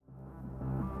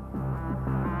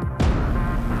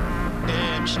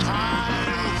It's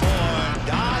time for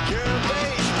Dodger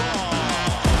baseball.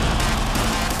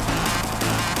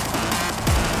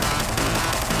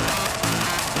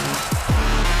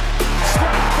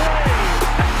 Strike three.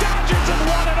 The Dodgers have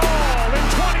won it all in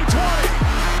 2020.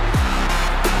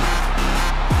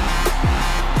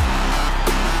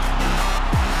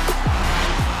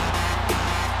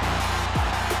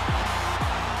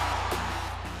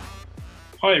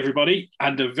 Hi, everybody,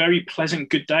 and a very pleasant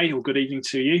good day or good evening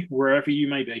to you, wherever you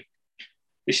may be.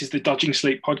 This is the Dodging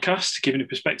Sleep podcast, giving a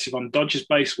perspective on Dodgers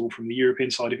baseball from the European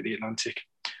side of the Atlantic.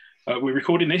 We're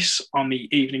recording this on the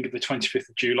evening of the 25th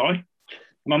of July.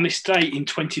 And on this day in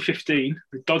 2015,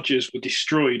 the Dodgers were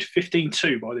destroyed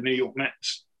 15-2 by the New York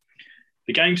Mets.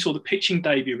 The game saw the pitching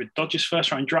debut of a Dodgers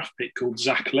first-round draft pick called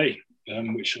Zach Lee,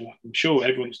 which I'm sure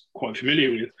everyone's quite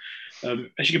familiar with.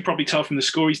 As you can probably tell from the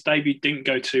score, his debut didn't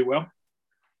go too well.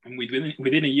 And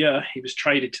within a year, he was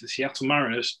traded to the Seattle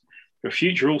Mariners for a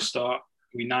future All-Star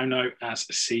we now know as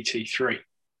CT3.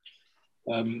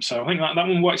 So I think that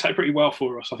one worked out pretty well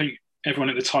for us. I think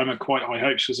everyone at the time had quite high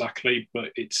hopes for Zach Lee, but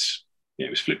it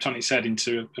was flipped on its head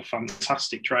into a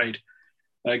fantastic trade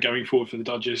going forward for the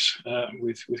Dodgers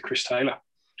with Chris Taylor.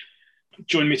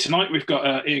 Joining me tonight, we've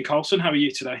got Ian Carlson. How are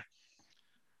you today?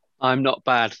 I'm not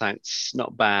bad, thanks.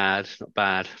 Not bad.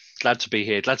 Glad to be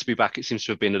here. Glad to be back. It seems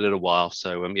to have been a little while,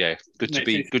 so good to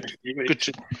be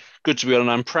on. And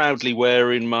I'm proudly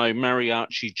wearing my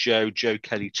Mariachi Joe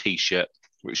Kelly T-shirt,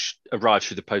 which arrived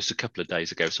through the post a couple of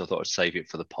days ago. So I thought I'd save it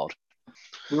for the pod.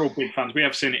 We're all big fans. We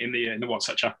have seen it in the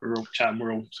WhatsApp chat. We're all chatting.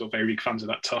 We're all sort of very big fans of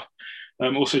that top.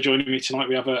 Also joining me tonight,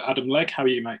 we have Adam Legg. How are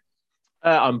you, mate?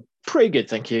 I'm pretty good,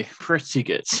 thank you. Pretty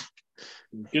good.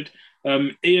 Good.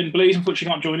 Ian Blees, unfortunately,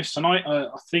 can't join us tonight. I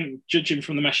think, judging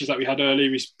from the messages that we had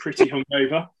earlier, he's pretty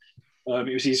hungover.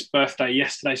 It was his birthday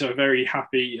yesterday, so a very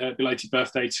happy belated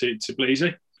birthday to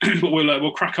Bleesy. But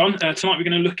we'll crack on. Tonight we're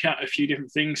going to look at a few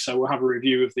different things. So we'll have a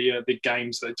review of the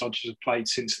games that the Dodgers have played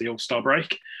since the All-Star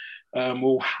break.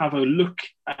 We'll have a look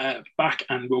back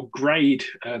and we'll grade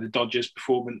the Dodgers'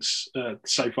 performance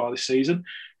so far this season,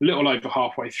 a little over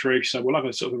halfway through. So we'll have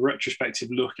a sort of a retrospective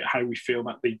look at how we feel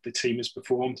that the team has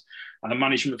performed and the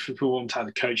management performed, how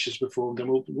the coaches performed, and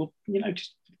we'll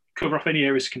just cover off any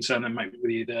areas of concern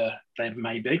that there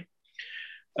may be.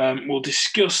 We'll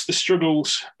discuss the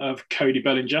struggles of Cody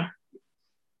Bellinger.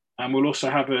 And we'll also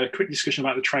have a quick discussion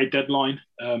about the trade deadline,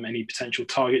 any potential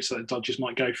targets that the Dodgers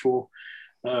might go for,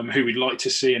 who we'd like to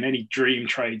see, and any dream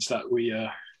trades that we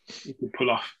could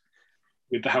pull off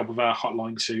with the help of our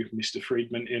hotline to Mr.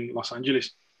 Friedman in Los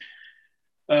Angeles.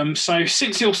 So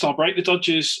since the All-Star break, the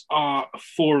Dodgers are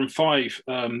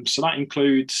 4-5. So that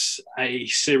includes a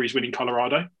series win in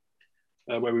Colorado,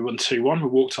 where we won 2-1. We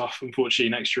walked off, unfortunately,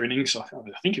 in extra innings. I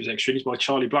think it was extra innings by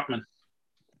Charlie Blackmon.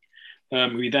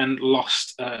 We then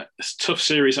lost a tough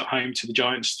series at home to the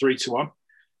Giants, 3-1.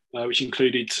 Which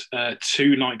included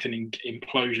 2 ninth-inning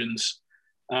implosions.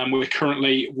 We're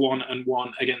currently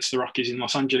 1-1 against the Rockies in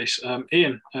Los Angeles.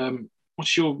 Ian,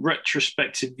 what's your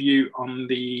retrospective view on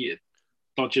the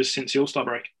Dodgers since the All-Star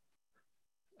break?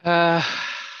 I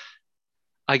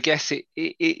guess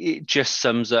it just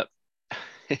sums up.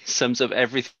 It sums up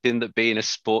everything that being a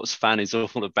sports fan is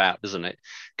all about, doesn't it?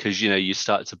 Because you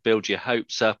start to build your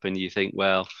hopes up, and you think,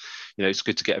 well, it's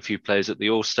good to get a few players at the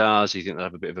All-Stars. You think they'll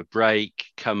have a bit of a break,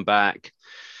 come back,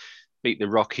 beat the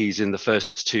Rockies in the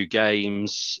first 2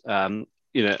 games, and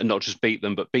not just beat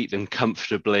them, but beat them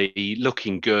comfortably,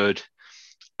 looking good.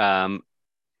 And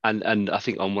I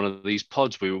think on one of these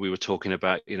pods we were talking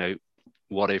about,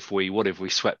 what if we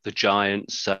swept the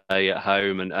Giants, say, at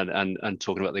home, and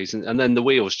talking about these, and then the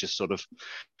wheels just sort of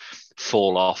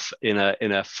fall off in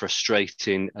a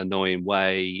frustrating, annoying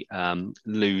way.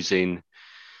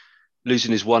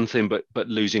 Losing is one thing, but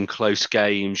losing close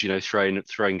games,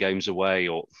 throwing games away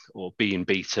or being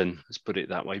beaten, let's put it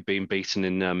that way, being beaten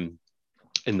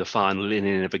in the final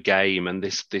inning of a game, and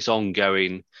this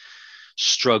ongoing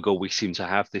struggle we seem to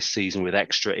have this season with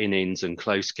extra innings and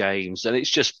close games. And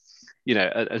it's just,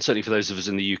 and certainly for those of us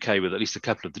in the UK, with at least a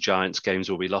couple of the Giants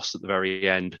games where we lost at the very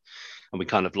end, and we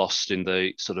kind of lost in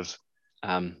the sort of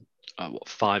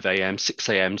 5 a.m., 6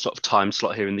 a.m. sort of time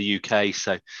slot here in the UK.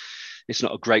 So it's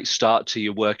not a great start to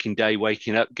your working day,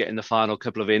 waking up, getting the final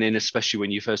couple of innings, especially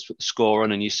when you first put the score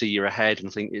on and you see you're ahead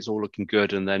and think it's all looking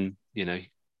good. And then,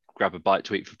 grab a bite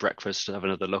to eat for breakfast, have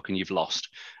another look, and you've lost.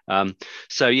 For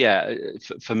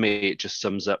me, it just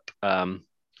sums up,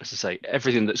 as I say,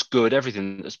 everything that's good,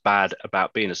 everything that's bad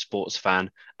about being a sports fan.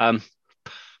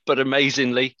 But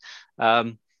amazingly,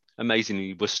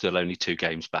 we're still only 2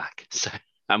 games back.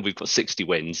 And we've got 60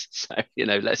 wins. So,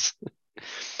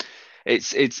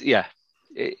 it's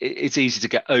it's easy to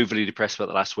get overly depressed about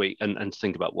the last week and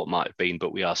think about what might have been,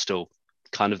 but we are still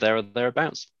kind of there or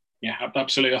thereabouts. Yeah,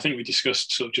 absolutely. I think we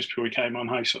discussed sort of just before we came on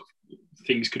how sort of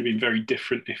things could have been very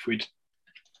different if we'd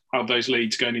had those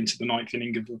leads going into the ninth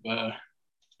inning of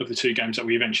the two games that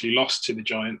we eventually lost to the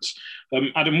Giants.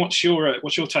 Adam, what's your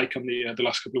take on the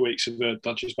last couple of weeks of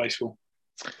Dodgers baseball?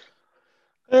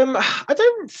 I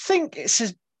don't think it's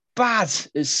as bad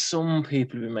as some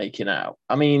people have been making out.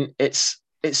 I mean, it's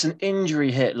an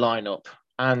injury hit lineup,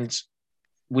 and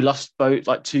we lost both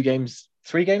like 3 games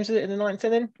in the ninth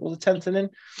inning or the 10th inning.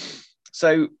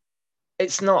 So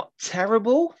it's not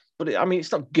terrible, but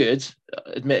it's not good,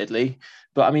 admittedly.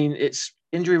 But I mean, it's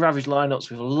injury ravaged lineups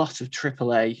with a lot of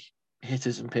AAA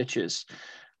hitters and pitchers,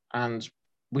 and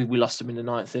we lost them in the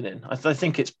ninth inning. I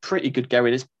think it's pretty good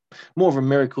going. It's more of a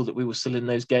miracle that we were still in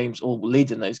those games or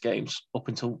leading those games up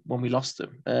until when we lost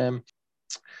them.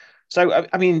 So,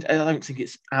 I mean, I don't think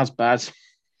it's as bad.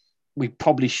 We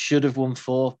probably should have won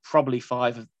 4, probably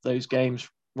 5 of those games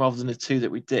rather than the 2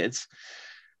 that we did.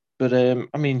 But,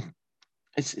 I mean,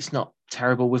 it's not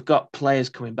terrible. We've got players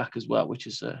coming back as well, which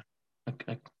is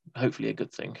hopefully a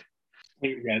good thing. I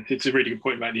think, yeah, it's a really good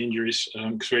point about the injuries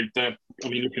because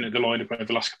looking at the lineup over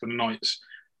the last couple of nights,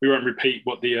 we won't repeat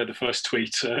what the first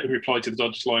tweet in reply to the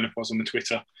Dodgers lineup was on the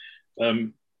Twitter.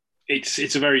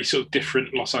 It's a very sort of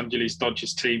different Los Angeles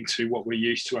Dodgers team to what we're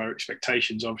used to, our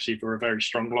expectations, obviously, for a very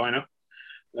strong lineup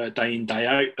day in, day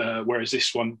out, whereas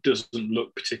this one doesn't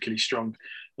look particularly strong.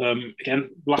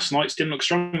 Again, last night's didn't look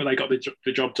strong, but they got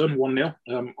the job done,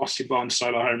 1-0. Austin Barnes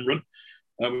solo home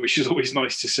run, which is always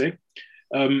nice to see.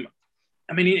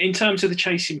 I mean, in terms of the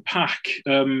chasing pack,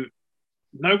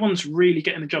 no one's really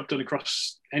getting the job done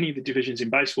across any of the divisions in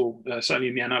baseball, certainly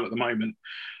in the NL at the moment.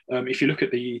 If you look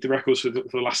at the records for the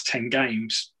last 10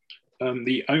 games,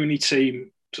 the only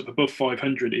team sort of above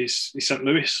 500 is St.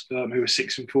 Louis, who are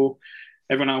 6-4.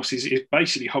 Everyone else is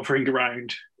basically hovering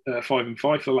around 5-5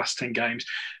 for the last 10 games.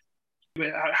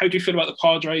 How do you feel about the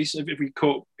Padres? Have we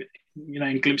caught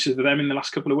any glimpses of them in the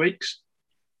last couple of weeks?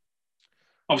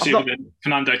 Obviously,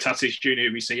 Fernando Tatis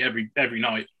Jr. we see every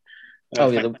night.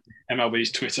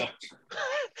 MLB's Twitter.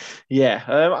 Yeah,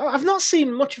 I've not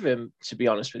seen much of him, to be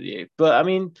honest with you. But I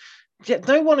mean,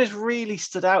 no one has really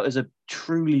stood out as a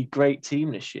truly great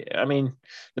team this year. I mean,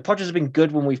 the Padres have been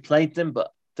good when we've played them,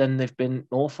 but then they've been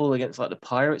awful against like the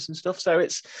Pirates and stuff. So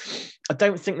I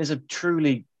don't think there's a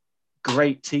truly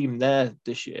great team there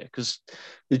this year, because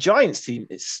the Giants team,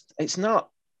 it's not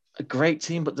a great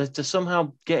team, but they're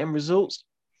somehow getting results.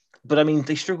 But I mean,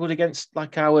 they struggled against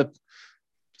like our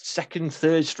second,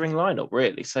 third string lineup,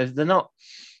 really. So they're not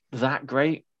that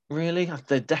great, really.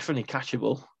 They're definitely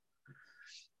catchable.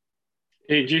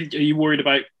 Are you worried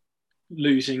about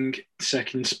losing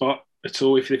second spot at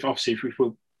all? If we feel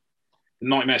the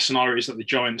nightmare scenario is that the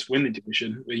Giants win the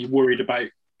division, are you worried about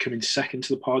coming second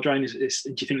to the Padres? Do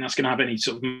you think that's going to have any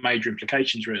sort of major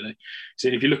implications, really? So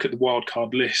if you look at the wild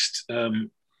card list,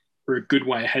 we're a good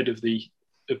way ahead of the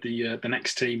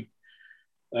next team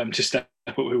to step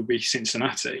up, will be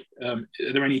Cincinnati. Are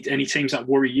there any teams that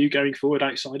worry you going forward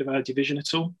outside of our division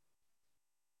at all?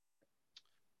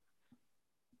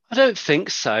 I don't think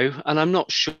so, and I'm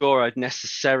not sure I'd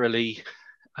necessarily.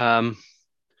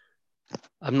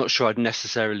 I'm not sure I'd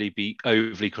necessarily be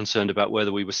overly concerned about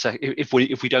whether we were second. If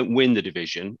we don't win the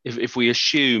division, if we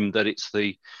assume that it's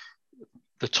the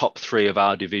top 3 of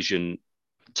our division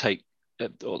take,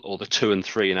 or the 2 and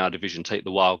 3 in our division take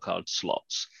the wildcard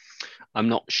slots, I'm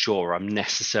not sure I'm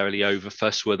necessarily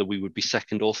overfussed whether we would be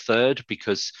second or third,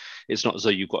 because it's not as though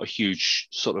you've got a huge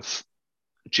sort of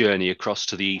journey across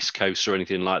to the East Coast or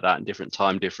anything like that, and different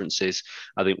time differences.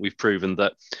 I think we've proven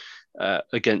that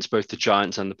against both the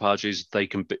Giants and the Padres, they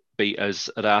can beat us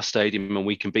at our stadium and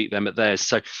we can beat them at theirs.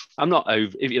 So I'm not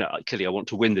clearly I want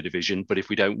to win the division, but if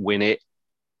we don't win it,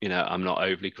 I'm not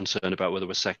overly concerned about whether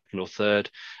we're second or third.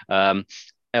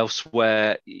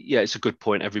 Elsewhere, yeah, it's a good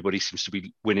point. Everybody seems to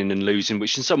be winning and losing,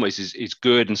 which in some ways is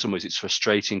good. In some ways it's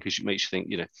frustrating, because it makes you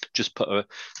think, just put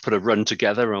a run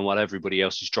together, and while everybody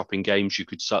else is dropping games, you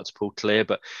could start to pull clear.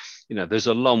 But, there's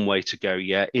a long way to go.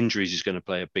 Yeah, injuries is going to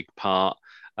play a big part.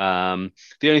 The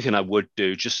only thing I would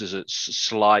do, just as a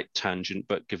slight tangent,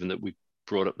 but given that we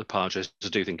brought up the Padres, I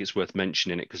do think it's worth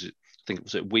mentioning it, because I think it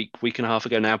was a week and a half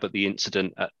ago now, but the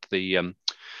incident at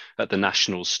the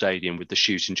Nationals Stadium with the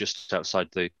shooting just outside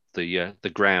the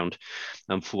ground,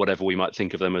 and for whatever we might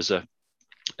think of them as a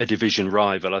division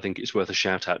rival, I think it's worth a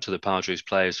shout out to the Padres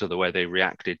players for the way they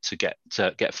reacted to get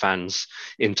fans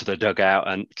into the dugout.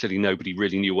 And clearly nobody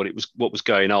really knew what was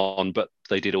going on, but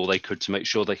they did all they could to make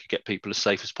sure they could get people as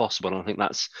safe as possible. And I think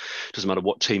doesn't matter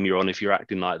what team you're on, if you're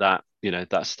acting like that,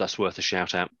 that's worth a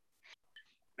shout out.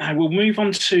 We'll move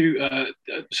on to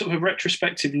sort of a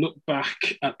retrospective look back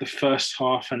at the first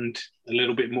half and a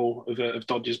little bit more of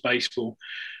Dodgers baseball.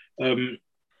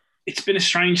 It's been a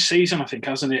strange season, I think,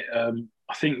 hasn't it?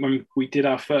 I think when we did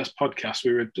our first podcast,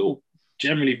 we were all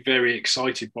generally very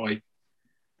excited by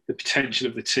the potential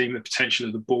of the team, the potential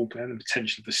of the bullpen, the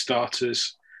potential of the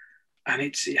starters. And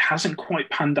it hasn't quite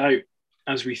panned out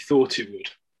as we thought it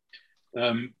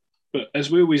would. But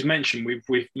as we always mention,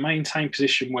 we've maintained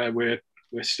position where we're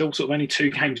still sort of only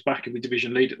 2 games back of the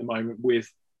division lead at the moment, with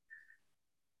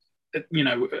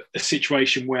a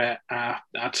situation where our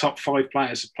top 5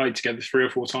 players have played together 3 or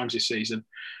 4 times this season.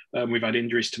 We've had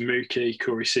injuries to Mookie,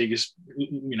 Corey Seager's,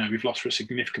 we've lost for a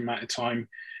significant amount of time.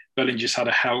 Bellinger's had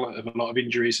a hell of a lot of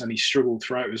injuries and he's struggled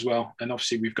throughout as well. And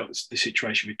obviously we've got the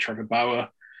situation with Trevor Bauer,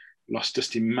 lost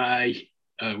Dustin May,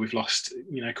 we've lost,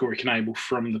 Corey Knebel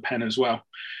from the pen as well.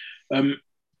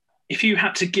 If you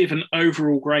had to give an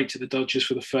overall grade to the Dodgers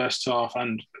for the first half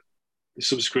and the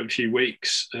subsequent few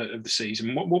weeks of the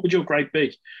season, what would your grade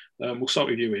be? We'll start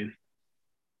with you, Ian.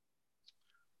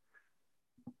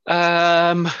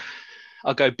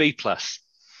 I'll go B+.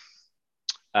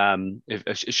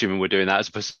 Assuming we're doing that as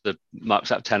opposed to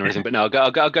marks out of 10 or anything, but no,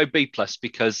 I'll go B+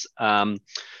 because I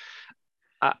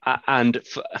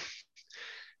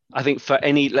think for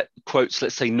any quotes,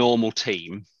 let's say normal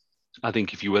team, I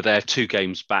think if you were there 2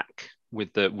 games back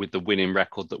with the winning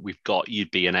record that we've got,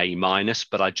 you'd be an A-.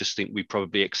 But I just think we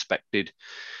probably expected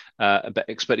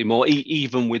more,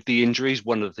 even with the injuries.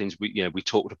 One of the things we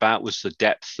talked about was the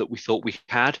depth that we thought we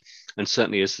had, and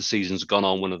certainly as the season's gone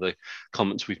on, one of the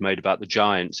comments we've made about the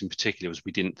Giants in particular was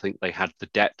we didn't think they had the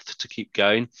depth to keep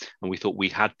going, and we thought we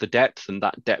had the depth, and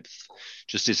that depth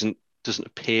just doesn't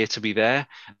appear to be there.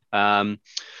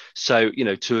 So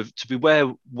to be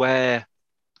where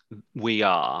we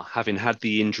are, having had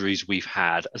the injuries we've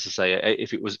had, as I say,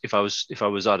 if I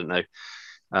was I don't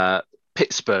know,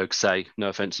 Pittsburgh, say, no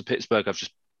offense to Pittsburgh, I've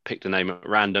just picked a name at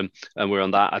random and we're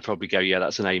on that, I'd probably go, yeah,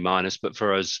 that's an A-. But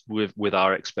for us, with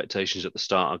our expectations at the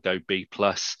start, I'll go B+.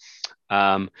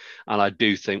 And I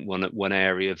do think one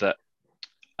area that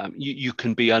you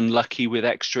can be unlucky with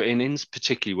extra innings,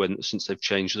 particularly since they've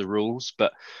changed the rules,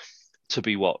 but to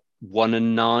be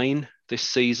 1-9 this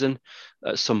season,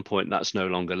 at some point that's no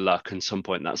longer luck, and some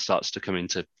point that starts to come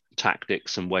into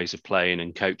tactics and ways of playing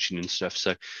and coaching and stuff.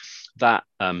 So that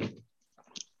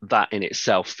in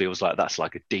itself feels like that's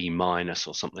like a D- or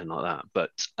something like that. But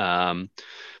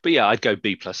yeah, I'd go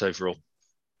B+ overall.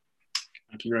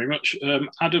 Thank you very much.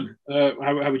 Adam,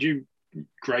 how would you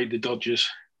grade the Dodgers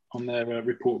on their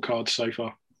report card so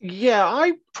far? Yeah,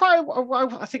 I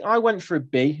think I went for a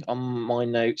B on my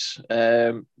notes.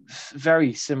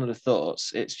 Very similar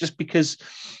thoughts. It's just because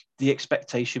the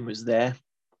expectation was there.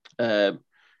 But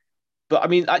I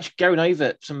mean, actually going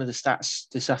over some of the stats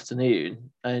this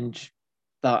afternoon, and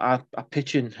that our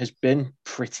pitching has been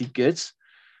pretty good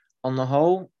on the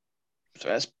whole. So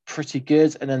that's pretty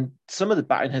good. And then some of the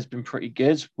batting has been pretty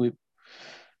good.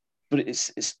 But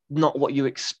it's not what you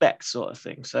expect, sort of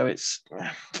thing. So it's,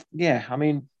 yeah, I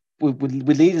mean, we're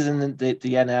leaders in the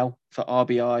NL for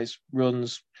RBIs,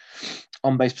 runs,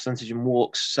 on-base percentage and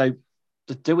walks. So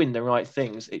they're doing the right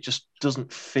things. It just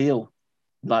doesn't feel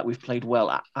like we've played well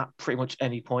at pretty much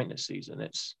any point this season.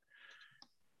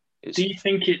 Do you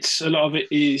think it's a lot of it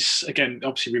is, again,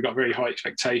 obviously we've got very high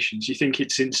expectations. Do you think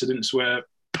it's incidents where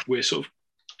we're sort of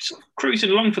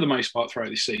cruising along for the most part throughout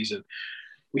this season?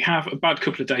 We have a bad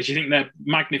couple of days. Do you think they're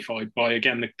magnified by,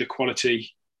 again, the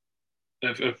quality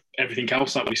of everything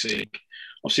else that we see?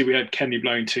 Obviously, we had Kenley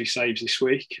blowing 2 saves this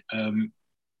week, and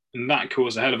that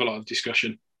caused a hell of a lot of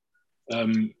discussion.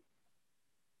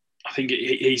 I think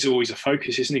he's always a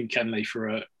focus, isn't he, Kenley,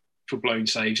 for blown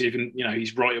saves? Even,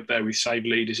 he's right up there with save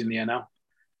leaders in the NL.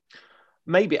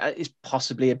 Maybe it's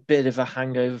possibly a bit of a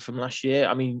hangover from last year.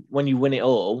 I mean, when you win it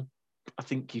all, I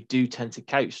think you do tend to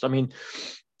coast. I mean,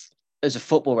 as a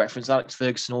football reference, Alex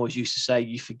Ferguson always used to say,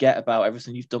 you forget about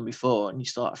everything you've done before and you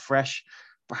start afresh.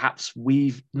 Perhaps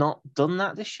we've not done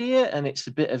that this year, and it's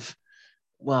a bit of,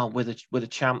 well, with a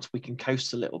chance we can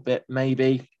coast a little bit,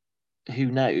 maybe, who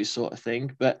knows, sort of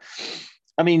thing. But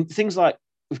I mean, things like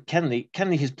with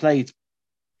Kenley has played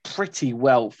pretty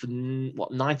well for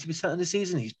 90% of the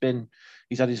season.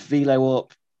 He's had his velo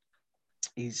up.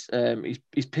 He's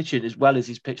pitching as well as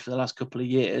he's pitched for the last couple of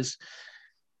years.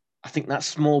 I think that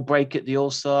small break at the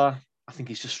All-Star, I think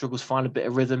he's just struggled to find a bit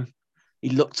of rhythm. He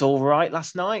looked all right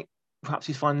last night. Perhaps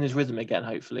he's finding his rhythm again,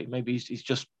 hopefully. Maybe he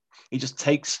just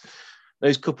takes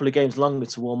those couple of games longer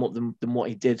to warm up than what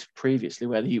he did previously,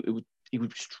 where he would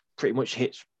pretty much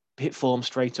hit form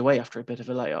straight away after a bit of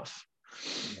a layoff.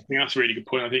 I think that's a really good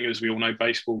point. I think, as we all know,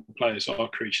 baseball players are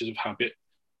creatures of habit.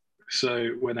 So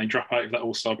when they drop out of that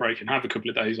All-Star break and have a couple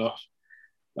of days off,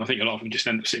 I think a lot of them just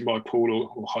end up sitting by a pool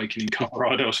or hiking in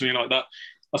Colorado or something like that.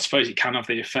 I suppose it can have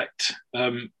the effect.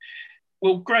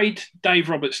 We'll grade Dave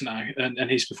Roberts now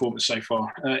and his performance so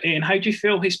far. Ian, how do you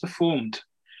feel he's performed?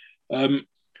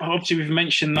 Obviously, we've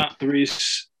mentioned that there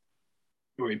is,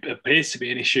 or it appears to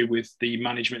be, an issue with the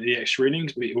management of the extra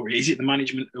innings, or is it the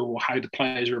management or how the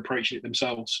players are approaching it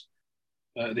themselves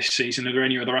this season? Are there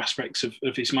any other aspects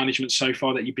of his management so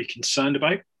far that you'd be concerned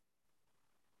about?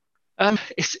 I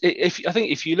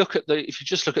think if you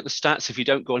just look at the stats, if you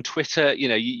don't go on Twitter,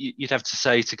 you'd have to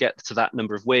say, to get to that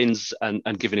number of wins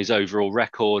and given his overall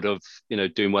record of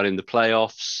doing well in the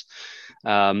playoffs,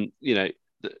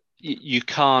 you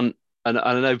can't. And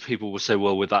I know people will say,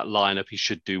 well, with that lineup, he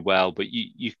should do well, but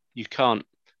you can't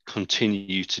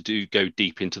continue to go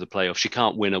deep into the playoffs. You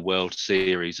can't win a World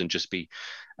Series and just be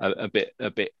a bit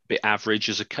average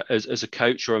as a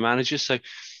coach or a manager. So,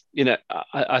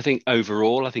 I think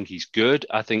overall, I think he's good.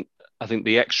 I think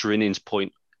the extra innings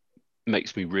point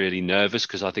makes me really nervous,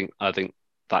 because I think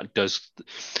that's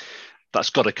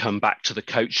got to come back to the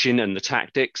coaching and the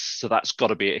tactics. So that's got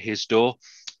to be at his door.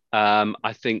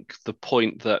 I think the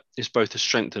point that is both a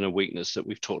strength and a weakness that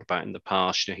we've talked about in the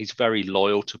past, he's very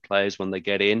loyal to players when they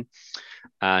get in,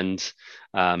 and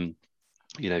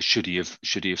should he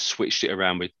have switched it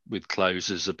around with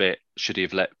closers a bit? Should he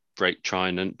have let Blake try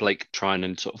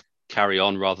and sort of carry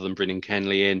on rather than bringing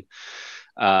Kenley in?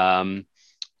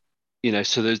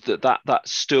 So there's that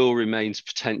still remains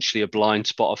potentially a blind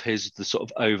spot of his, the sort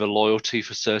of over loyalty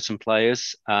for certain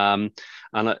players. And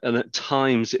at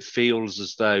times it feels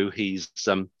as though he's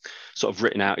sort of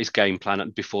written out his game plan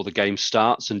before the game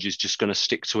starts and is just going to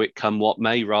stick to it come what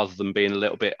may, rather than being a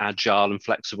little bit agile and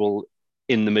flexible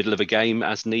in the middle of a game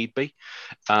as need be.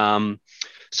 So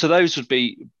those would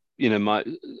be,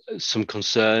 some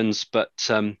concerns. But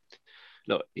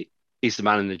look, he's the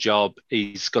man in the job.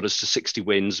 He's got us to 60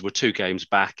 wins. We're 2 games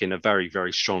back in a very,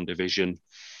 very strong division.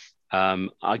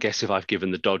 I guess if I've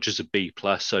given the Dodgers a B+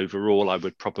 overall, I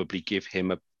would probably give him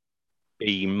a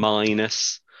B-.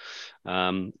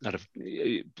 Out of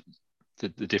the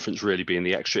difference really being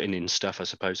the extra inning stuff, I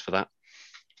suppose, for that.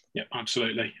 Yeah,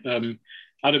 absolutely.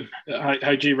 Adam,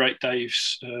 how do you rate Dave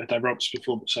Roberts'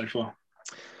 performance so far?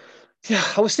 Yeah,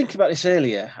 I was thinking about this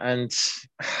earlier, and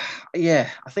yeah,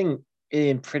 I think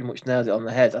Ian pretty much nailed it on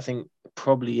the head. I think it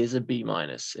probably is a B-.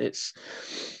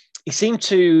 He seemed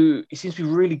to be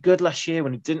really good last year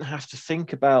when he didn't have to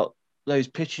think about those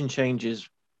pitching changes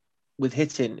with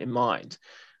hitting in mind.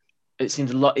 It seemed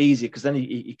a lot easier, because then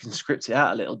he can script it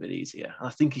out a little bit easier.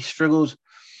 I think he struggled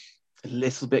a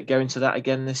little bit going to that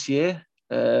again this year.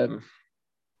 But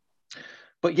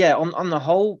yeah, on the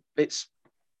whole, it's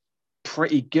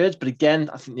pretty good. But again,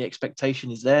 I think the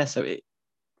expectation is there.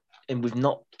 And we've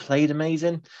not played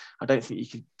amazing. I don't think you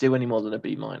could do any more than a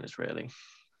B- really.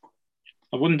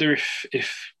 I wonder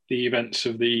if the events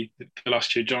of the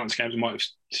last 2 Giants games might have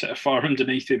set a fire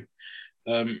underneath him,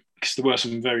 because there were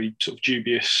some very sort of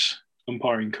dubious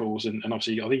umpiring calls, and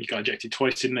obviously I think he got ejected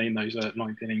twice, didn't he, in those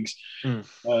 9th innings.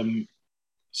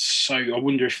 So I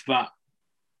wonder if that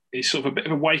is sort of a bit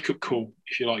of a wake-up call,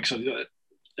 if you like. So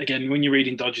again, when you're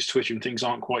reading Dodgers Twitter and things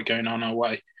aren't quite going on our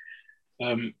way,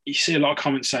 you see a lot of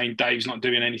comments saying Dave's not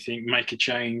doing anything, make a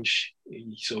change.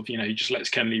 He sort of, he just lets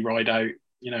Kenley ride out,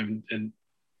 and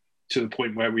to the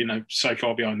point where we're so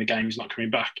far behind the game, he's not coming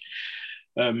back.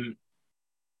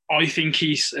 I think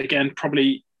he's, again,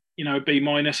 probably, a B-.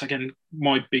 Again,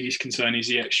 my biggest concern is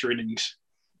the extra innings.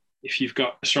 If you've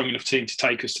got a strong enough team to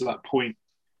take us to that point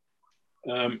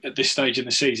at this stage in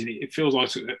the season, it feels like,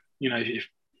 if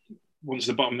once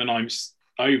the bottom of the nine's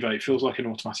over, it feels like an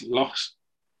automatic loss.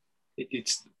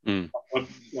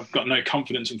 I've got no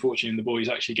confidence, unfortunately, in the boys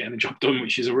actually getting the job done,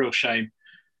 which is a real shame,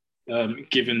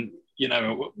 given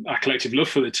our collective love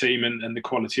for the team and the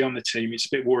quality on the team. It's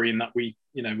a bit worrying that we're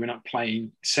not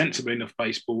playing sensible enough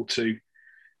baseball to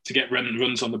get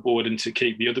runs on the board and to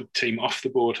keep the other team off the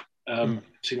board. So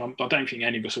I don't think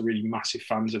any of us are really massive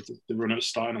fans of the runners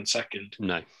starting on second.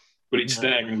 No, but it's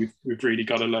there, and we've really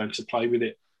got to learn to play with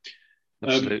it.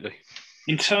 Absolutely.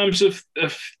 In terms of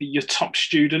your top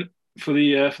student for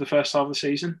the first half of the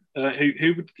season,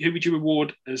 who would you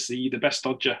award as the best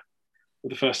Dodger for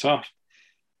the first half?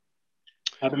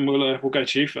 Adam, we'll go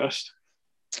to you first.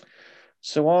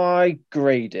 So I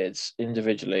graded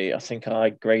individually. I think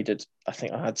I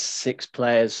had 6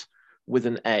 players with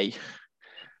an A,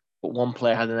 but 1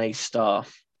 player had an A-,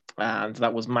 and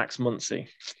that was Max Muncy.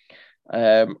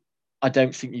 I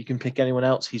don't think you can pick anyone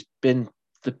else. He's been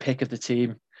the pick of the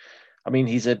team. I mean,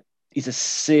 he's a he's a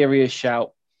serious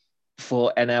shout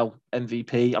for NL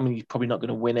MVP. I mean, he's probably not going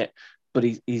to win it, but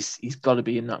he's got to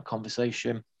be in that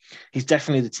conversation. He's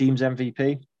definitely the team's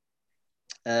MVP.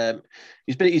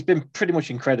 He's been pretty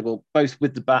much incredible, both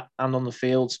with the bat and on the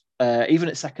field. Even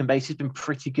at second base, he's been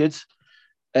pretty good.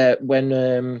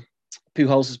 When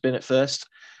Pujols has been at first,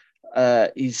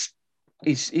 he's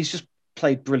just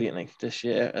played brilliantly this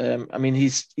year. I mean,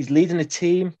 he's leading the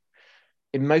team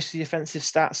in most of the offensive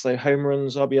stats, so home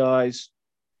runs, RBIs,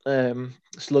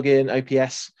 slugging,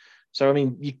 OPS. So, I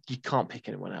mean, you can't pick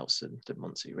anyone else than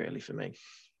Muncy, really, for me.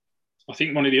 I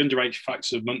think one of the underrated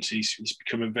facts of Muncy is he's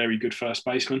become a very good first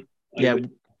baseman. Yeah,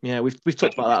 we've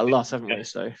talked about that a lot, haven't we?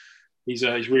 So he's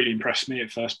really impressed me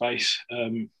at first base.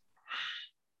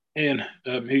 Ian,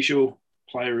 who's your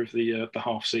player of the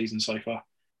half season so far?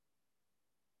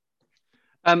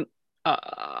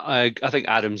 I think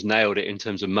Adam's nailed it in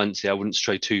terms of Muncy. I wouldn't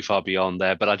stray too far beyond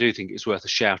there, but I do think it's worth a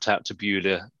shout out to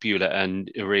Buehler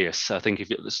and Urias. I think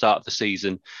if at the start of the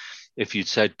season, if you'd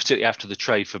said, particularly after the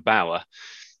trade for Bauer,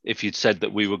 if you'd said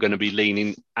that we were going to be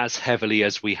leaning as heavily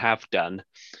as we have done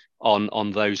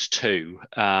on those two,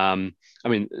 I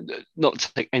mean, not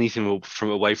to take anything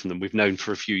away from them. We've known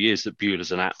for a few years that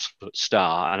Buehler's an absolute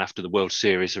star, and after the World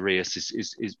Series, Urias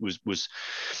was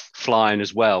flying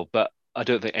as well. But I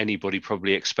don't think anybody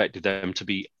probably expected them to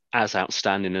be as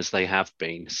outstanding as they have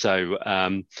been. So,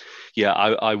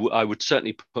 I would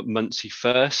certainly put Muncy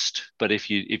first. But if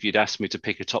you'd asked me to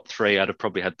pick a top three, I'd have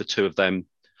probably had the two of them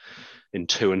in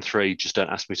 2 and 3. Just don't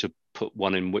ask me to put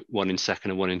one in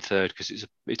second and one in third, because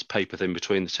it's paper thin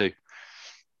between the two.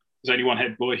 There's only one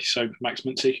head boy, so Max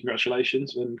Muncy,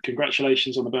 congratulations, and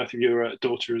congratulations on the birth of your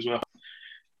daughter as well.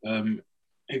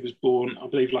 He was born, I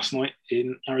believe, last night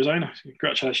in Arizona. So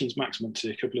congratulations, Max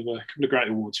Muncy. A couple of great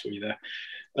awards for you there.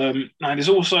 Now,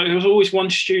 there was always one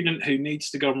student who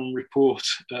needs to go and report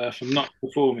for not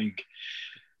performing.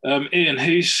 Ian,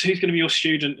 who's going to be your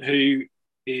student who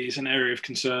is an area of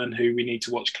concern, who we need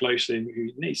to watch closely, and who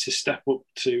needs to step up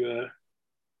to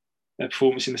their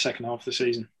performance in the second half of the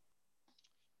season?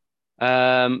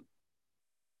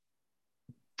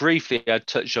 Briefly, I'd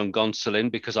touched on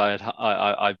Gonsolin because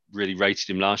I really rated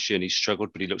him last year and he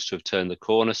struggled, but he looks to have turned the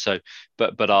corner. So,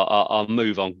 but I'll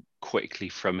move on quickly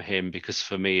from him, because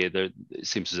for me, it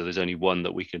seems as though there's only one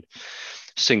that we can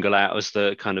single out as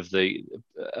the kind of the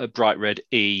bright red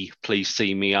E, please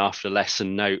see me after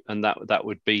lesson note, and that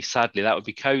would be, sadly, that would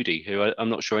be Cody, who I'm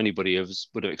not sure anybody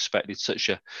would have expected such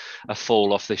a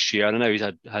fall off this year. I know he's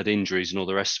had injuries and all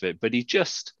the rest of it, but he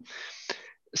just,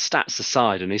 stats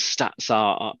aside, and his stats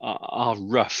are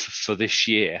rough for this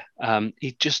year,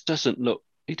 he just doesn't look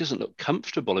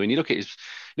comfortable. I mean, you look at his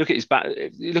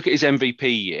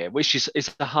MVP year, which is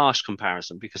a harsh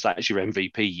comparison because that's your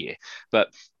MVP year. But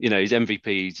his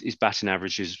MVP, his batting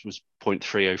averages was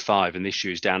 0.305, and this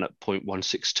year is down at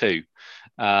 0.162.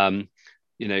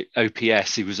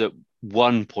 OPS, he was at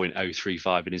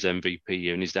 1.035 in his MVP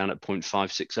year, and he's down at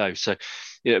 0.560. So,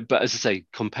 but as I say,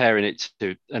 comparing it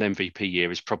to an MVP year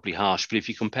is probably harsh. But if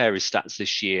you compare his stats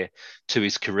this year to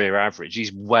his career average,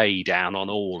 he's way down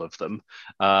on all of them.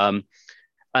 And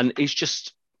he's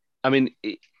just, I mean,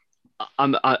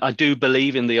 I do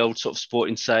believe in the old sort of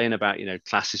sporting saying about,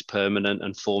 class is permanent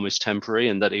and form is temporary,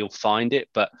 and that he'll find it.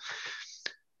 But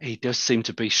he does seem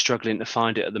to be struggling to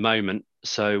find it at the moment.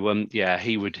 So,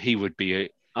 he would be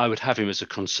I would have him as a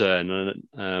concern.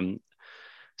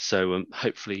 So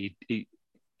hopefully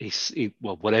he's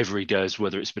whatever he does,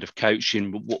 whether it's a bit of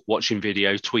coaching, watching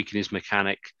videos, tweaking his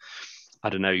mechanic, I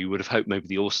don't know, you would have hoped maybe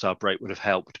the All-Star break would have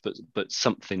helped, but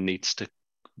something needs to,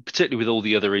 particularly with all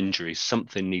the other injuries,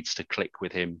 something needs to click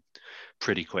with him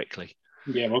pretty quickly.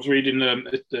 Yeah, I was reading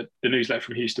the newsletter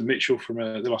from Houston Mitchell from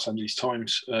the Los Angeles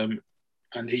Times,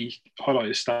 and he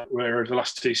highlighted a stat where over the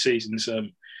last 2 seasons,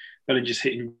 Bellinger's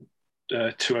hitting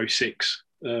 206,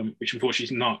 which unfortunately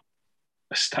is not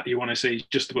a stat you want to see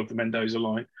just above the Mendoza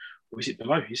line. Or is it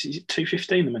below? Is it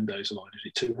 215, the Mendoza line? Is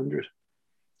it 200?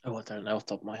 Oh, I don't know off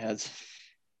the top of my head.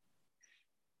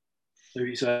 So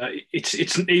it's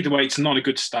either way, it's not a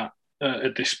good stat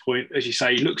at this point. As you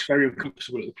say, he looks very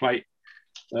uncomfortable at the plate.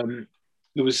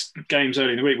 There was games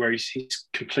early in the week where he's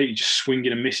completely just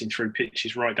swinging and missing through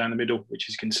pitches right down the middle, which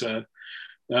is a concern.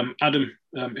 Adam,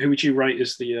 who would you rate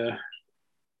as the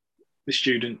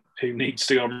student who needs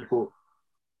to go on report?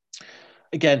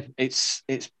 Again, it's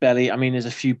Belly. I mean, there's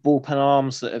a few bullpen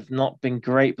arms that have not been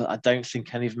great, but I don't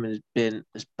think any of them has been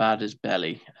as bad as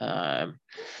Belly. I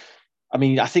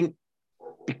mean, I think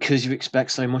because you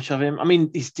expect so much of him. I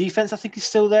mean, his defense, I think, is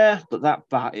still there, but that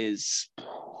bat is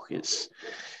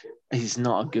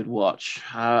not a good watch.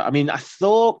 I mean, I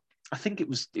thought I think it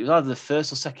was either the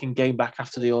first or second game back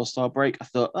after the All-Star break. I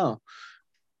thought, oh,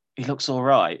 he looks all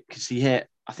right because he hit.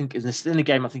 I think in the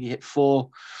game, I think he hit 4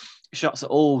 shots that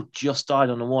all just died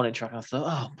on the warning track. I thought,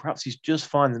 oh, perhaps he's just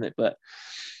finding it, but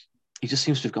he just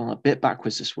seems to have gone a bit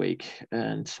backwards this week.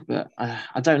 But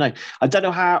I don't know. I don't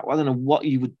know what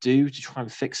you would do to try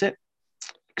and fix it.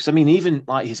 Because I mean, even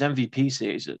like his MVP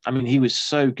season, I mean, he was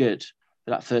so good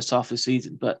for that first half of the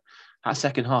season, but that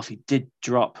second half he did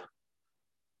drop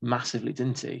massively,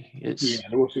 didn't he?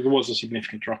 There was a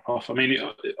significant drop off. I mean,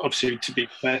 obviously, to be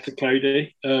fair to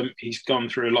Cody, he's gone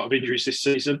through a lot of injuries this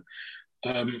season.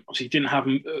 Obviously, he didn't have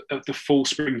the full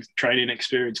spring training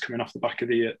experience coming off the back of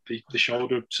the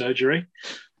shoulder surgery.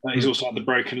 He's also had the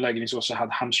broken leg, and he's also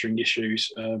had hamstring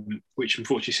issues, which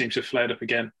unfortunately seems to have flared up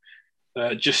again.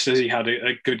 Just as he had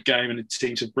a good game, and it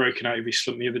seems to have broken out of his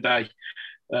slump the other day.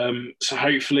 So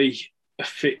hopefully, a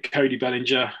fit Cody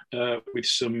Bellinger with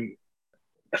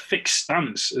a fixed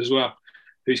stance as well,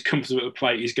 who's comfortable at the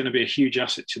plate, is going to be a huge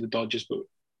asset to the Dodgers. But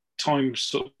time's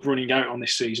sort of running out on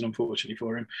this season, unfortunately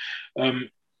for him.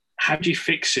 How do you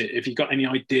fix it? Have you got any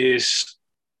ideas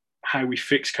how we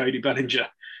fix Cody Bellinger?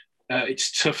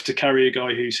 It's tough to carry a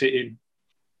guy who's hitting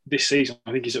this season.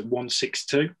 I think he's at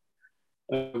 162,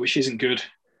 which isn't good.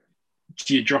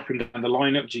 Do you drop him down the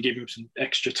lineup? Do you give him some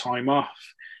extra time off?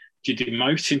 Do you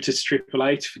demote him to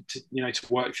AAA to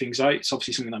work things out? It's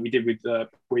obviously something that we did with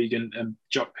Puig and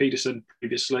Jock Peterson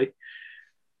previously.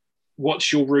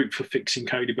 What's your route for fixing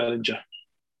Cody Bellinger?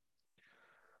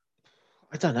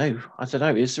 I don't know.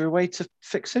 Is there a way to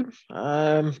fix him?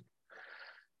 I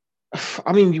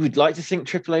mean, you would like to think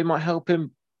AAA might help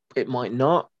him. It might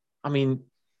not. I mean,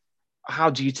 how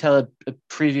do you tell a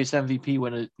previous MVP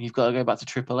when you've got to go back to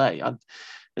AAA?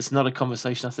 It's not a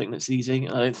conversation I think that's easy.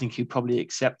 I don't think he'd probably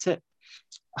accept it.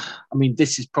 I mean,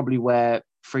 this is probably where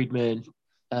Friedman,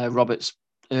 Roberts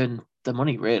earn the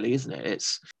money, really, isn't it?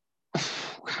 It's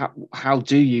how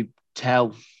do you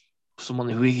tell someone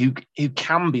who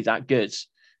can be that good?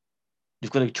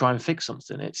 You've got to try and fix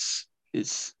something. It's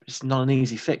not an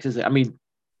easy fix, is it? I mean,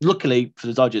 luckily for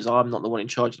the Dodgers, I'm not the one in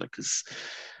charge of it because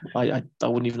I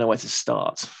wouldn't even know where to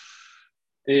start.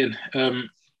 Ian,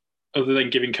 other than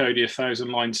giving Cody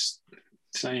 1,000 lines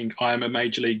saying I am a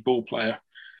major league ball player,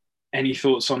 any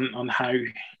thoughts on how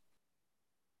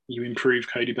you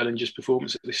improve Cody Bellinger's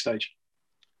performance at this stage?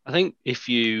 I think if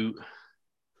you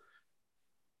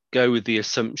go with the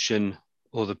assumption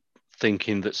or the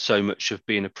thinking that so much of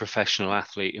being a professional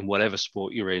athlete in whatever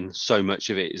sport you're in, so much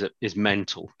of it is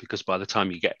mental, because by the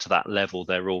time you get to that level,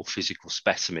 they're all physical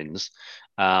specimens.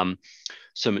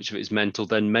 So much of it is mental,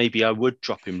 then maybe I would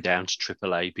drop him down to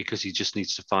AAA because he just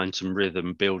needs to find some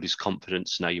rhythm, build his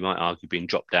confidence. Now, you might argue being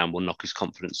dropped down will knock his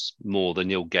confidence more than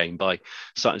he'll gain by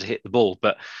starting to hit the ball.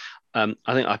 But I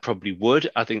think I probably would.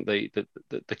 I think the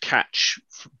catch,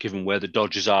 given where the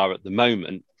Dodgers are at the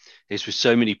moment, is with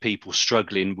so many people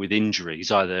struggling with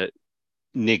injuries, either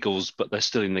niggles, but they're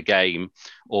still in the game,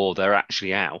 or they're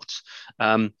actually out.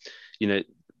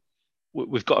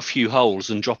 We've got a few holes,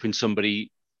 and dropping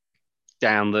somebody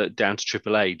down to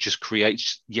AAA just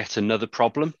creates yet another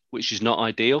problem, which is not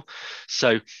ideal.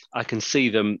 So I can see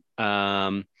them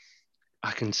not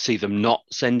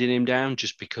sending him down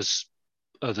just because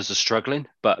others are struggling.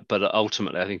 But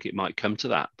ultimately, I think it might come to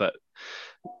that. But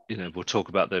we'll talk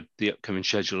about the upcoming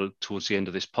schedule towards the end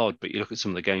of this pod. But you look at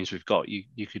some of the games we've got,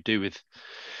 you could do with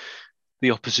the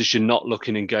opposition not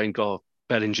looking and going, God,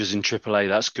 Bellinger's in AAA,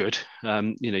 that's good.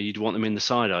 You'd want them in the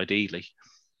side ideally.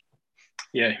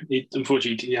 Yeah,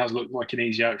 unfortunately, he has looked like an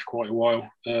easy out for quite a while.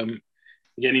 Again,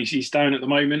 he's down at the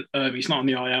moment. He's not on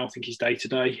the IL. I think he's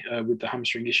day-to-day with the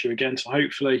hamstring issue again. So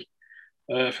hopefully,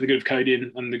 for the good of Cody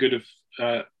and the good of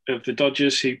the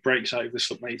Dodgers, he breaks out of the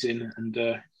slump he's in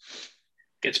and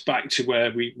gets back to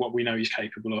what we know he's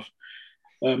capable of.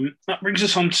 That brings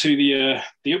us on to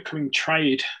the upcoming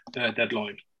trade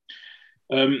deadline.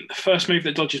 The first move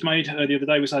that Dodgers made the other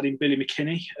day was adding Billy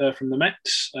McKinney from the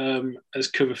Mets as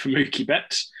cover for Mookie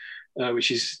Betts,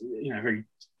 which is very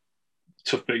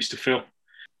tough boots to fill.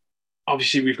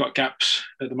 Obviously, we've got gaps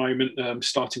at the moment.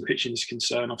 Starting pitching is a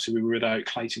concern. Obviously, we were without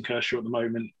Clayton Kershaw at the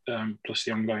moment, plus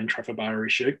the ongoing Trevor Bauer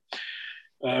issue.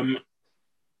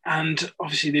 And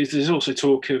obviously, there's also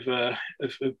talk of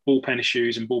bullpen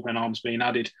issues and bullpen arms being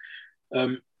added.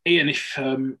 Ian,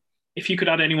 if you could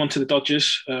add anyone to the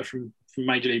Dodgers from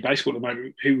Major League Baseball at the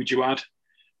moment, who would you add?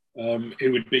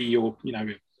 Who would be your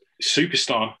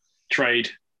superstar trade?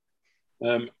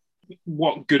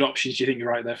 What good options do you think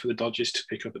are out there for the Dodgers to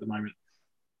pick up at the moment?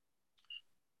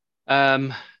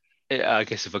 I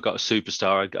guess if I got a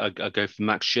superstar, I'd go for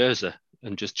Max Scherzer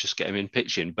and just get him in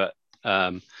pitching. But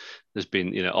There's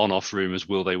been, on-off rumours,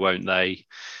 will they, won't they?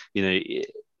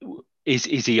 Is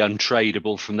he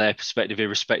untradeable from their perspective,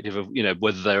 irrespective of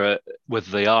whether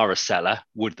they are a seller?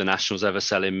 Would the Nationals ever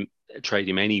trade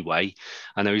him anyway?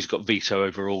 I know he's got veto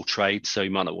over all trades, so he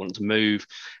might not want to move.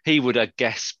 He would, I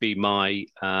guess, be my,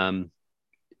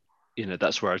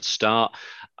 that's where I'd start.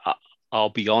 I'll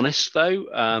be honest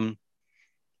though,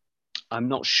 I'm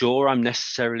not sure I'm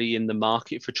necessarily in the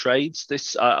market for trades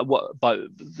this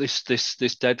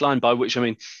deadline. By which I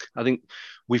mean, I think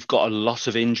we've got a lot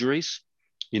of injuries.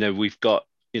 We've got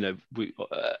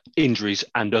injuries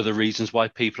and other reasons why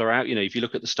people are out. If you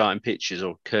look at the starting pitchers,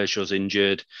 or Kershaw's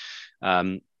injured,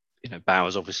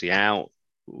 Bauer's obviously out.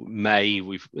 May,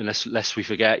 lest we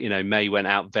forget, May went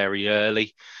out very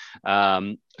early.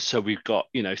 So we've got,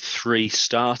 3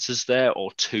 starters there,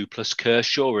 or 2 plus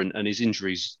Kershaw, and his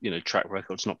injuries, track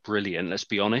record's not brilliant, let's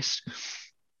be honest.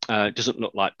 It doesn't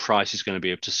look like Price is going to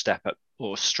be able to step up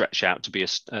or stretch out to be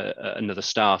another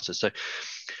starter. So,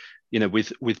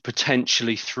 with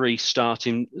potentially 3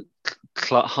 starting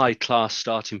high class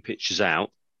starting pitchers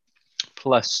out,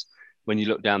 plus when you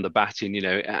look down the batting,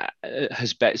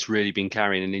 has Betts really been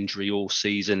carrying an injury all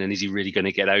season, and is he really going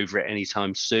to get over it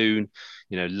anytime soon?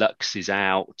 Lux is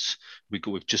out.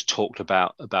 We've just talked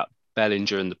about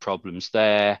Bellinger and the problems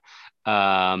there.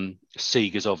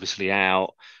 Seager's obviously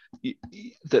out.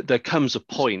 There comes a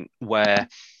point where,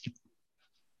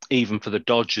 even for the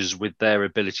Dodgers, with their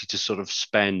ability to sort of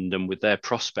spend and with their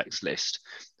prospects list,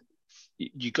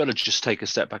 you got to just take a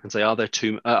step back and say, are there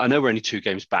too? I know we're only 2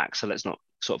 games back, so let's not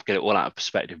sort of get it all out of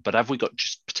perspective. But have we got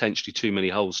just potentially too many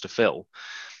holes to fill,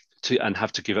 and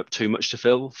have to give up too much to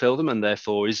fill them? And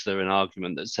therefore, is there an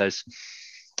argument that says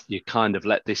you kind of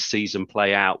let this season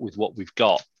play out with what we've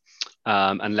got,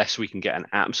 unless we can get an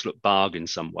absolute bargain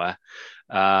somewhere,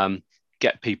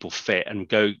 get people fit, and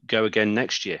go again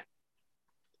next year?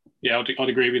 Yeah, I'd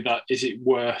agree with that. Is it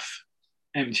worth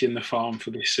emptying the farm for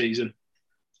this season?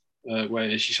 Where,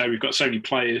 as you say, we've got so many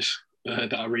players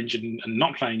that are injured and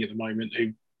not playing at the moment,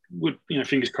 who would,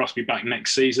 fingers crossed, be back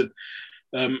next season.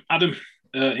 Adam,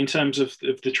 in terms of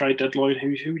the trade deadline,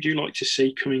 who would you like to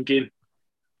see coming in?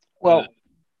 Well,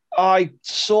 I've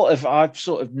sort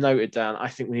of noted down, I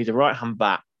think we need a right-hand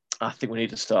bat. I think we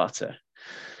need a starter.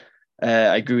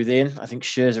 I agree with Ian. I think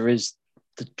Scherzer is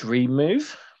the dream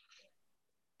move,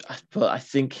 but I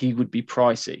think he would be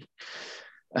pricey.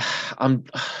 I'm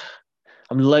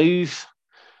loath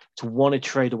to want to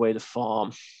trade away the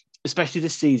farm, especially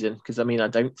this season, because I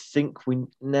don't think we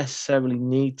necessarily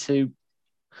need to.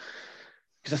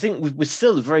 Because I think we're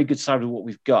still a very good side of what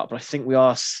we've got, but I think we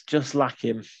are just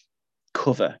lacking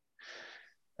cover.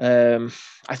 I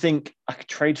think I could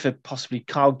trade for possibly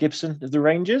Kyle Gibson of the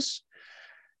Rangers.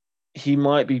 He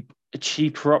might be a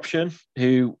cheaper option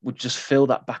who would just fill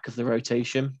that back of the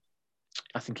rotation.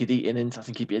 I think he'd eat innings. I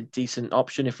think he'd be a decent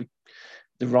option if we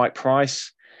the right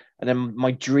price. And then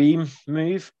my dream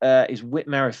move is Whit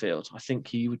Merrifield. I think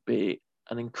he would be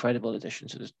an incredible addition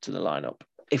to the lineup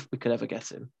if we could ever get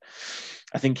him.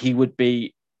 I think he would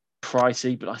be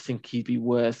pricey, but I think he'd be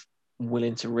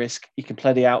willing to risk. He can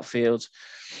play the outfield.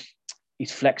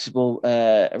 He's flexible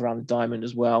around the diamond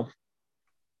as well,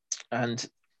 and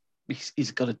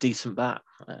he's got a decent bat.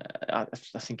 I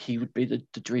think he would be the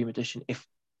dream addition if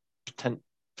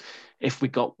we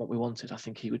got what we wanted. I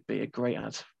think he would be a great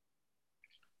ad.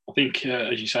 I think,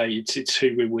 as you say, it's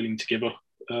who we're willing to give up.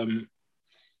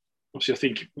 Obviously, I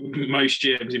think most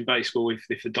GMs in baseball,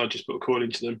 if the Dodgers put a call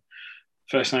into them,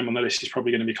 first name on the list is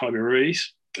probably going to be Kyler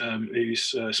Ruiz,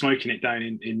 who's smoking it down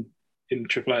in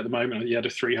AAA at the moment. He had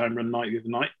a 3 home run night the other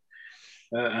night,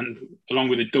 and along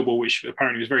with a double, which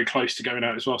apparently was very close to going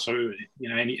out as well. So,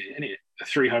 any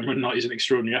 3 home run night is an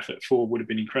extraordinary effort. 4 would have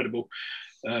been incredible.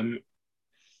 From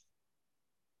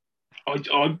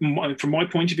my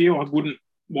point of view, I wouldn't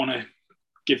want to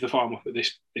give the farm up at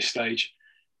this stage.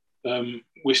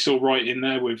 We're still right in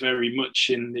there. We're very much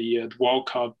in the wild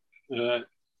card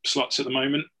slots at the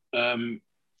moment. A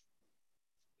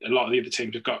lot of the other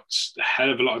teams have got a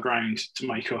hell of a lot of ground to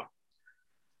make up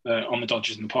on the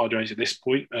Dodgers and the Padres at this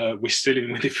point. We're still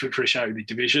in with it for a shout of the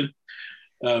division.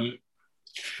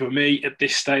 For me, at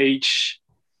this stage,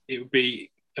 it would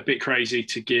be a bit crazy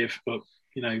to give up,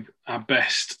 our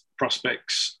best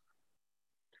prospects.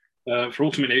 For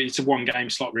ultimately, it's a 1-game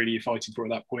slot really you're fighting for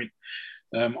at that point.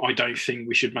 I don't think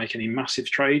we should make any massive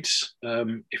trades.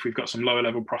 If we've got some lower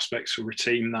level prospects for a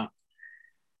team that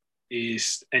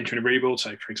is entering a rebuild,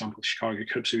 so for example, the Chicago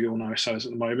Cubs, who we all know are sellers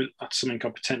at the moment, that's something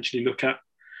I'd potentially look at.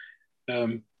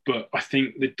 But I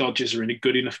think the Dodgers are in a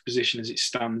good enough position as it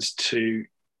stands to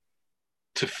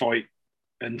fight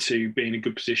and to be in a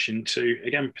good position to,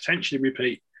 again, potentially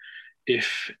repeat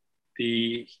if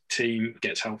the team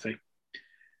gets healthy.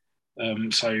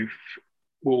 So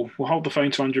we'll hold the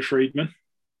phone to Andrew Friedman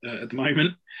at the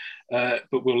moment,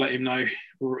 but we'll let him know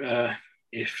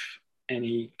if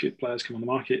any good players come on the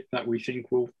market that we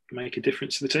think will make a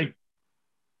difference to the team.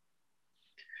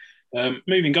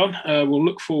 Moving on, we'll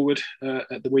look forward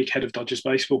at the week ahead of Dodgers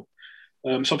baseball.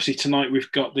 So obviously tonight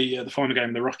we've got the final game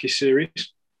of the Rockies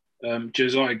series.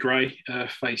 Josiah Gray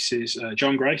faces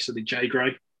John Gray, so the J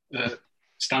Gray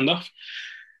standoff.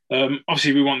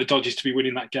 Obviously, we want the Dodgers to be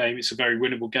winning that game. It's a very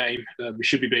winnable game. We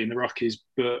should be beating the Rockies,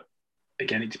 but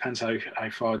again, it depends how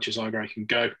far Josiah Gray can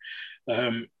go.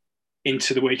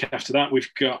 Into the week after that, we've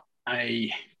got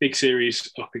a big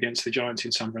series up against the Giants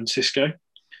in San Francisco.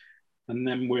 And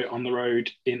then we're on the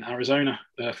road in Arizona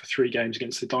for 3 games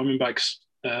against the Diamondbacks.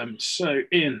 So,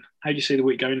 Ian, how do you see the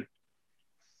week going?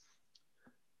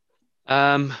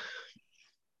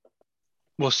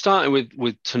 Well, starting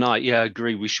with tonight, yeah, I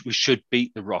agree. We should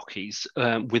beat the Rockies.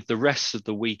 With the rest of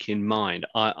the week in mind,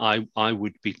 I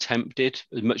would be tempted,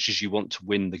 as much as you want to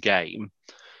win the game.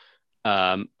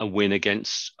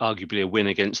 Arguably a win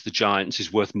against the Giants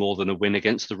is worth more than a win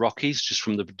against the Rockies, just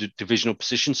from the divisional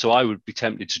position. So I would be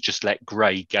tempted to just let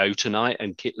Gray go tonight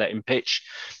and let him pitch.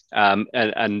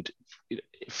 And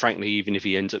frankly, even if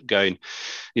he ends up going,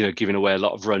 giving away a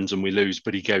lot of runs and we lose,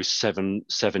 but he goes seven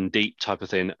deep type of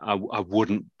thing, I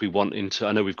wouldn't be wanting to.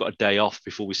 I know we've got a day off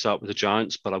before we start with the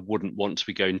Giants, but I wouldn't want to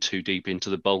be going too deep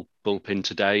into the bullpen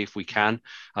today if we can.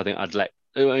 I think I'd let.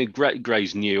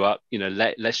 Gray's new up,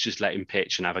 let's just let him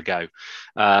pitch and have a go.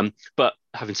 But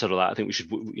having said all that, I think we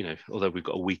should, although we've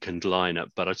got a weakened lineup,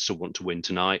 but I still want to win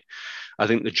tonight. I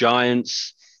think the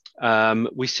Giants,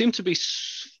 we seem to be,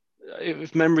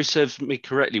 if memory serves me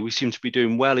correctly, we seem to be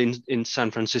doing well in San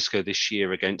Francisco this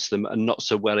year against them and not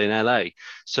so well in LA.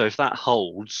 So if that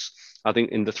holds, I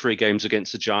think in the 3 games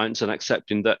against the Giants, and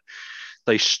accepting that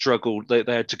they struggled, they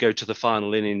had to go to the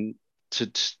final inning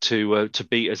to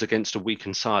beat us against a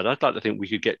weakened side. I'd like to think we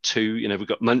could get 2. We've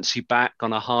got Muncy back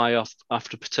on a high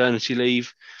after paternity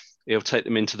leave. He'll take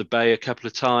them into the Bay a couple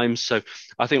of times. So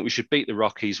I think we should beat the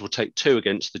Rockies. We'll take 2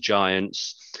 against the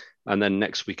Giants. And then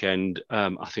next weekend,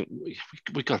 I think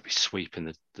we've got to be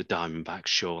sweeping the Diamondbacks,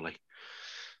 surely.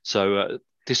 So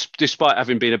despite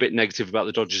having been a bit negative about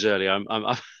the Dodgers earlier,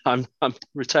 I'm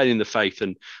retaining the faith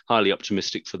and highly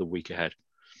optimistic for the week ahead.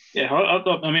 Yeah,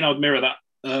 I'd mirror that.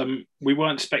 We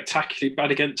weren't spectacularly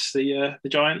bad against the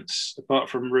Giants, apart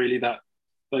from really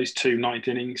those 2 ninth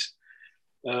innings,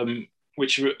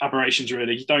 which were aberrations.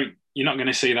 Really, you're not going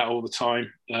to see that all the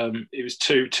time. It was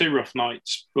two rough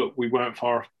nights, but we weren't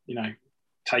far,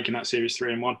 taking that series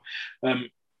 3-1.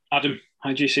 Adam,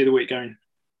 how do you see the week going?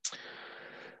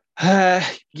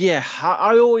 Yeah,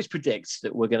 I always predict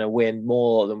that we're going to win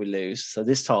more than we lose. So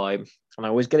this time, and I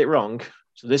always get it wrong.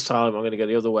 So this time, I'm going to go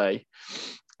the other way,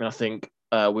 and I think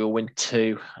we'll win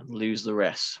 2 and lose the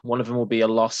rest. One of them will be a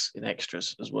loss in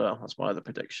extras as well. That's my other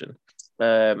prediction.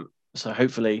 So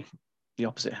hopefully the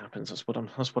opposite happens. That's what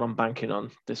I'm banking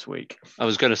on this week. I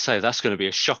was going to say that's going to be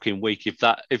a shocking week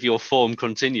if your form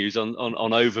continues on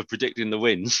over predicting the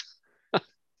wins.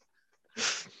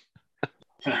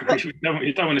 You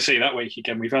don't want to see that week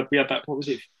again. We had that, what was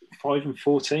it,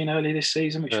 5-14 early this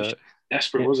season, which was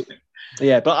desperate, wasn't it?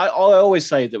 Yeah, but I always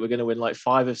say that we're going to win like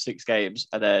 5 of 6 games,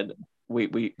 and then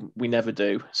we never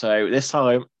do. So this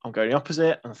time I'm going the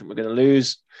opposite. I think we're going to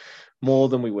lose more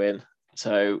than we win.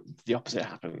 So the opposite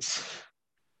happens.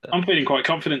 I'm feeling quite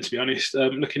confident, to be honest.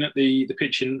 Looking at the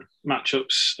pitching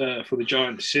matchups for the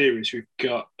Giants series, we've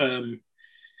got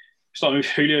starting with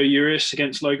Julio Urias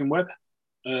against Logan Webb.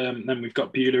 Then we've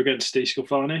got Buehler against Steve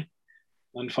Scalfani.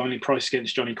 And finally, Price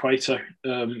against Johnny Cueto.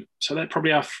 So they're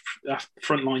probably our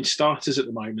frontline starters at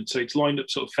the moment. So it's lined up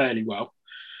sort of fairly well.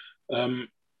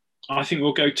 I think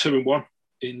we'll go 2-1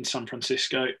 in San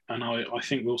Francisco, and I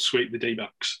think we'll sweep the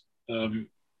D-backs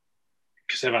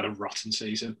because they've had a rotten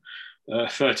season.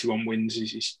 31 wins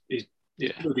is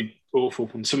really awful.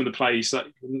 And some of the plays that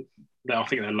I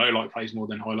think they're low-light plays more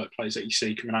than highlight plays that you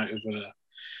see coming out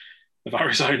of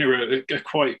Arizona are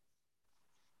quite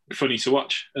funny to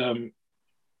watch.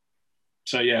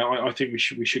 So yeah, I think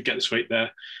we should get the sweep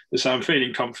there. So I'm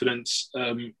feeling confident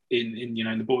in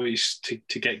the boys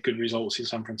to get good results in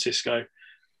San Francisco.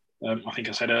 I think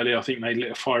I said earlier, I think they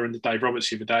lit a fire under Dave Roberts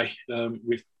the other day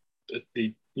with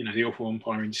the awful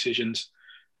umpiring decisions.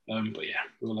 But yeah,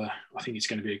 I think it's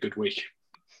going to be a good week.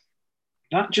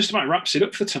 That just about wraps it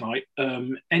up for tonight.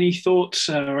 Any thoughts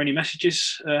or any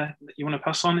messages that you want to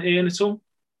pass on, Ian, at all?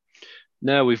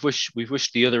 No, we've wished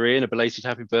the other Ian a belated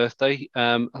happy birthday,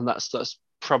 and that's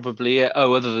probably it.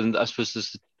 Oh, other than I suppose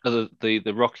there's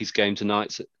the Rockies game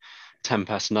tonight's at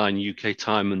 9:10 UK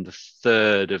time, and the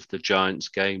third of the Giants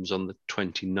games on the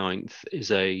 29th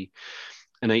is an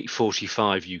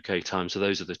 8:45 UK time. So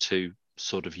those are the two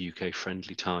sort of UK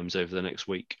friendly times over the next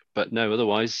week. But no,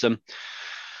 otherwise,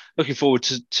 looking forward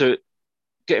to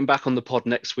getting back on the pod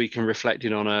next week and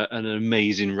reflecting on an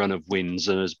amazing run of wins,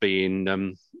 and as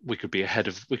being we could be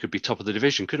top of the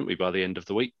division, couldn't we, by the end of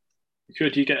the week?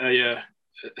 Could you get a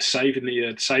save in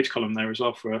the saves column there as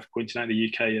well for pointing out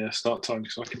the UK start time,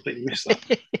 because I completely missed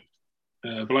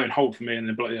that. Blown hold for me, and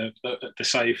then the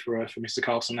save for Mr.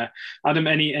 Carlson there. Adam,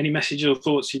 any message or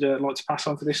thoughts you'd like to pass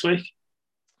on for this week?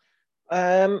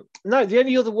 No, the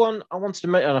only other one I wanted to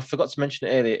mention, and I forgot to mention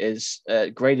it earlier, is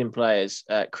grading players.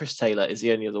 Chris Taylor is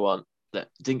the only other one that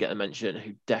didn't get a mention,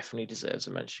 who definitely deserves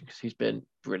a mention because he's been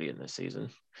brilliant this season.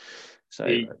 So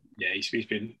he's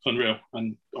been unreal,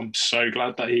 and I'm so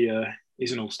glad that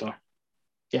he's an all-star.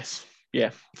 Yes,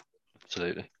 yeah,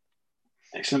 absolutely.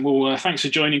 Excellent. Well, thanks for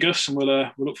joining us, and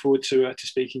we'll look forward to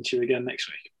speaking to you again next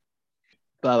week.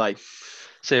 Bye bye.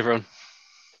 See you, everyone.